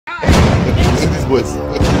boys.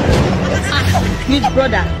 Which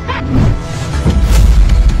brother?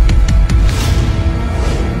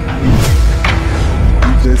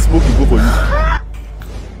 The smoke will go for you.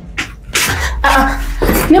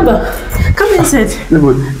 Neighbor, come inside.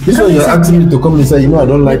 Neighbor, this one you're asking me to come inside. You know I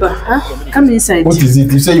don't like. Neighbor, huh? Come inside. What is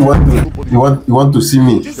it? You say you want to see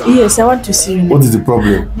me. Yes, I want to see you. What is the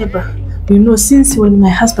problem? Neighbor, you know, since when my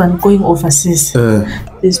husband going overseas,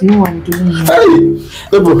 there's no one doing it. Hey,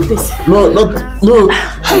 neighbor, Please. no.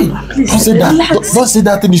 Hey, Please, don't say that. relax. Don't say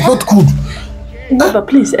that thing. It's not good. Neighbor,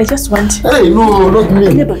 please, I just want. Hey, no, not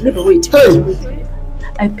me. Neighbor, wait. Hey. Wait.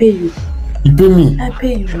 I pay you. You pay me. I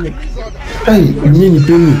pay you. Neighbor. Hey, you mean you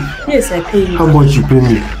pay me? Yes, I pay you. How much you pay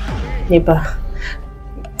me? Neighbor,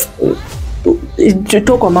 the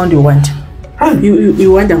talk amount you want.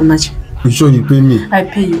 You want how much? You sure you pay me? I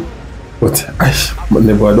pay you. But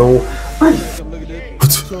neighbor, I don't.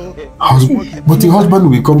 But the husband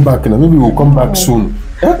will come back now. Maybe we'll come back soon.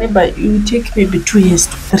 Neighbor, you take maybe 2 years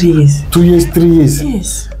to 3 years. 2 years, 3 years.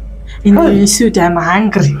 Yes. In the suit, I'm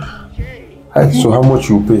hungry. Hey, so how much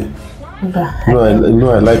you pay?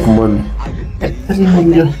 Neighbor, I like money. 3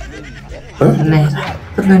 million. Naira.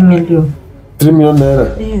 3 million. 3 million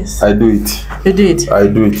naira. Yes. I do it. You do it? I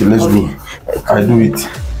do it. Let's go. I do it.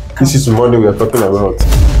 This is the money we are talking about.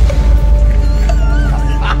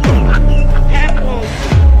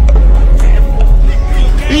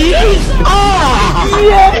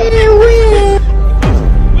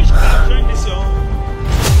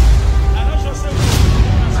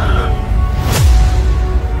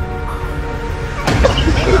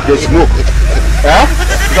 The smoke.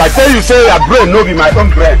 If I tell you say your brain no be my own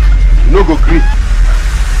brain, you no go gree.